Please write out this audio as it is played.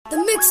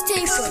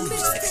mixtape.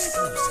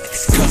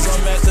 Cause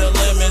I'm at the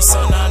limit,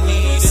 son, I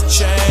need a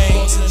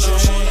change.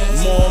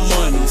 More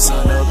money,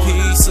 son, a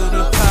piece of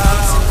the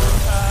pie.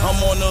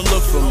 I'm on the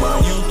look for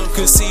mine, you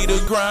can see the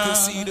grind.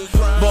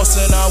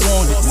 Boston, I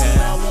want it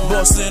now.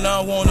 Boston,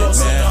 I want it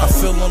now. I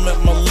feel I'm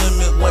at my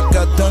limit like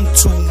I done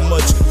too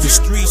much. The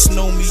streets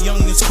know me,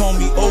 youngins call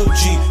me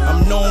OG.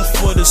 I'm known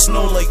for the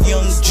snow like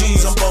young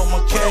G's. I'm about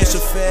my cash, a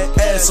fat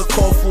ass, a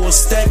call for a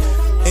stack,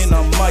 and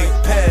I might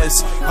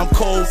pass. I'm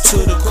cold to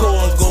the core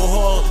and go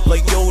hard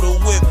like Yoda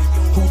Whip.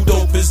 Who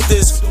dope is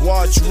this?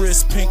 Watch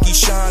wrist, pinky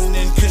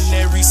shining,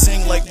 canary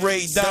sing like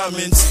Ray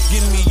Diamonds.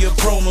 Give me a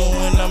promo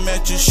when I'm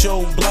at your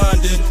show,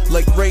 blinded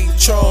like Ray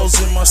Charles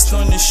in my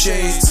stunning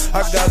shades.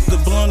 I got the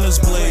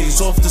bluntest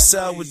blaze off the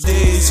sour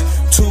days.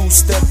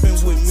 Two-stepping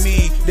with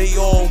me, they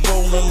all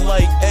rolling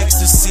like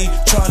ecstasy,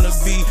 trying to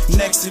be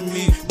next to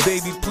me.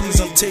 Baby,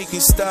 please, I'm taking,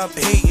 stop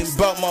hating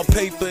about my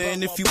paper,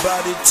 and if you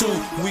bout it too,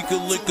 we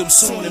could lick them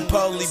soon and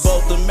probably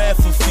bout the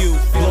math a few.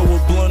 Blow a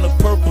blunt of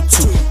purple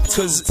too,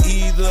 cause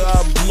either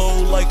I blow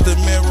like the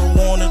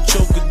marijuana,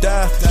 choke or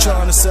die.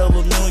 Trying to sell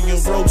a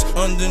million ropes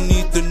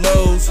underneath the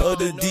nose of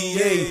the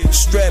DA.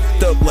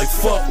 Strapped up like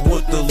fuck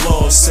what the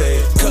law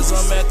said. Cause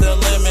I'm at the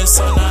limit,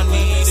 son, I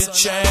need a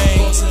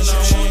change.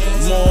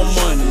 More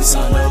money,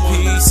 son, a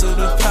piece of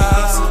the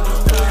pie.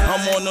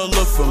 I'm on the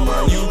look for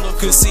mine, you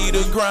can see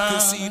the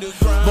grind.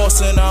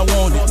 Boston, I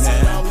want it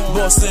now.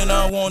 Boston,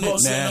 I want it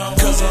now.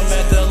 Cause I'm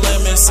at the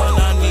limit, son,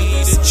 I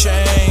need a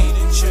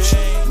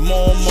change.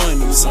 More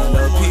money, son,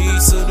 a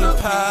piece of the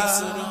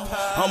pie.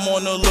 I'm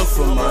on the look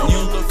for mine,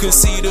 you can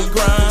see the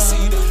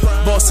grind.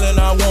 Boston,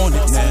 I want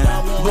it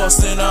now.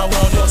 Boston, I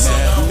want it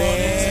now.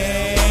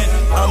 Man,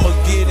 I'ma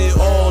get it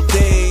all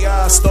day.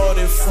 I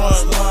started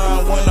front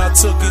line when I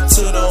took it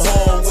to the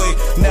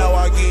hallway. Now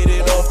I get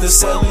it off the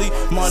celly.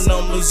 My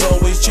numbers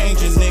always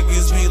changing.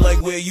 Niggas be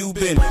like, where you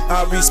been?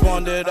 I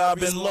responded, I've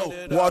been low,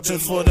 watching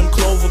for them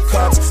clover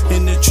cops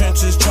in the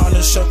trenches, trying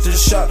to shut the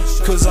shop.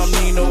 Cause I'm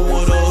Nino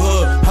with a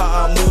hood,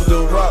 how I move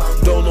the rock.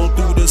 Dolo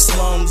through the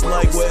slums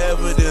like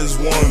wherever there's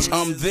ones.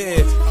 I'm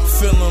there,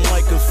 feeling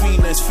like a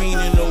fiend that's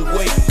fiending to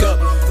wake up.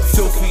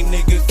 Filthy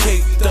nigga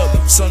caked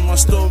up. Son, my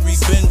story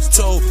been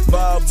told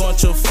by a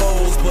bunch of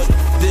foes, but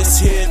this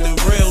here the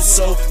real,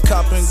 so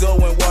cop and go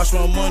and watch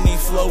my money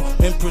flow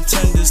and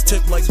pretenders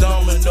tip like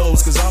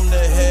dominoes. Cause I'm the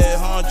head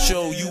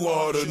honcho, you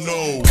ought to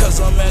know. Cause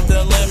I'm at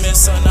the limit,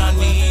 son, I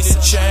need a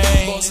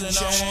change.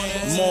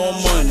 More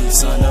money,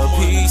 son, a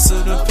piece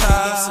of the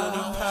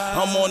pie.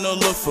 I'm on the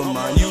look for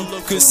mine, you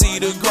can see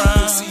the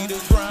grind.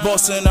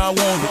 Boston, I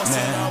want it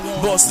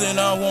now. Boston,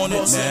 I want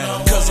it now.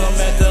 Cause I'm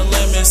at the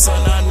limit,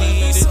 son, I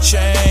need a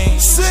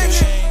change.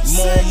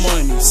 More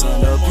money,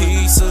 son, a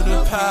piece of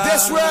the pie.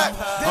 That's right.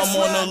 I'm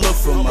on the look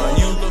for mine,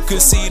 you can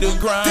see the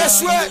grind.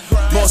 That's right.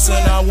 Boston,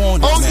 I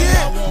want it Oh, now.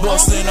 yeah.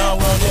 Boston, I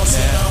want it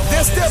now.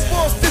 That's that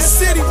Boston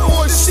City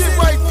boy shit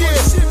right there.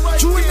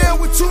 You in there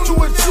with 2 to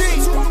a G.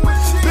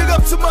 Big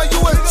up to my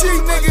USG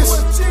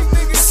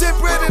niggas. Sit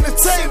bread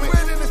entertainment.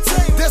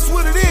 That's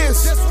what it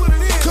is.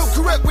 Come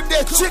correct with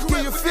that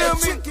chicken, you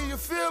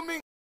feel me?